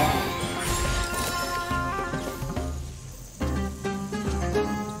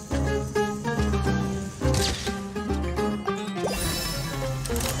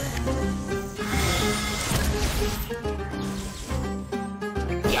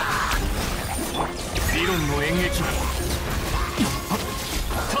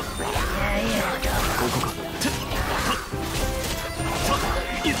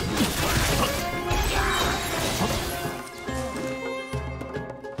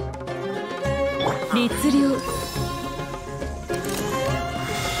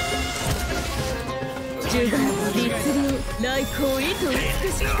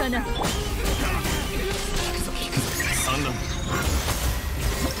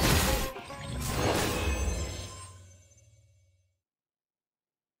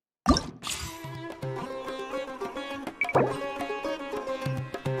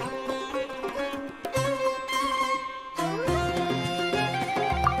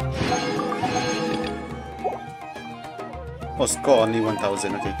 Oh, score only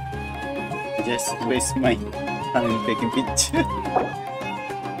 1000, okay. I just waste my time taking picture.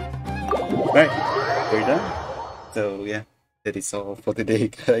 Right, we're done. So yeah, that is all for today,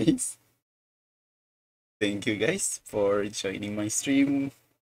 guys. Thank you guys for joining my stream.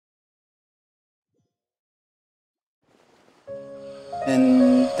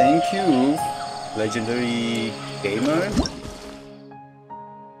 And thank you, Legendary Gamer.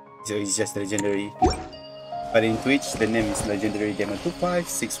 So it's just legendary. But in Twitch, the name is Legendary Gamer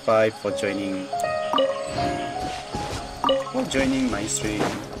 2565 for joining my stream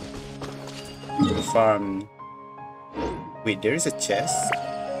to farm. Wait, there is a chest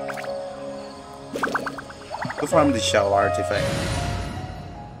to farm the Shao artifact.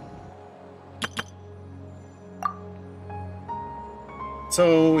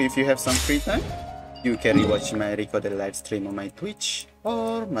 So if you have some free time, you can watch my recorded live stream on my Twitch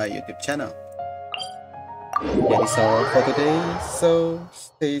or my YouTube channel. That is all for today, so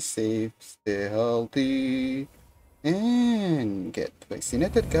stay safe, stay healthy, and get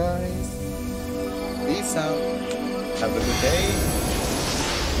vaccinated, guys. Peace out, have a good day,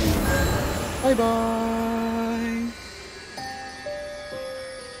 and bye bye.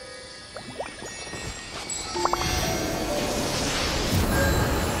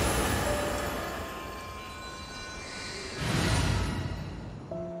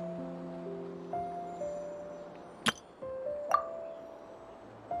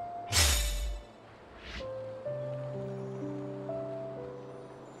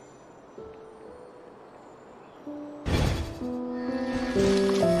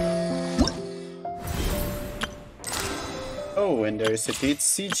 Oh, and there's a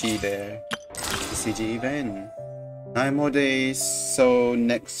TCG there. TCG event. 9 more days. So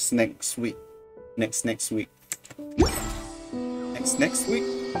next week. Next week. Next week.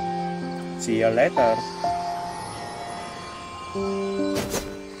 See you later.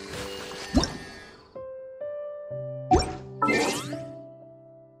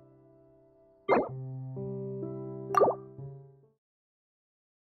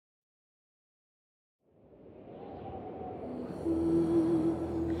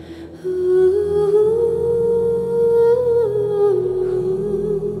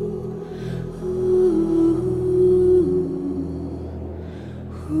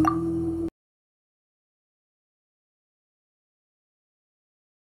 Ooh.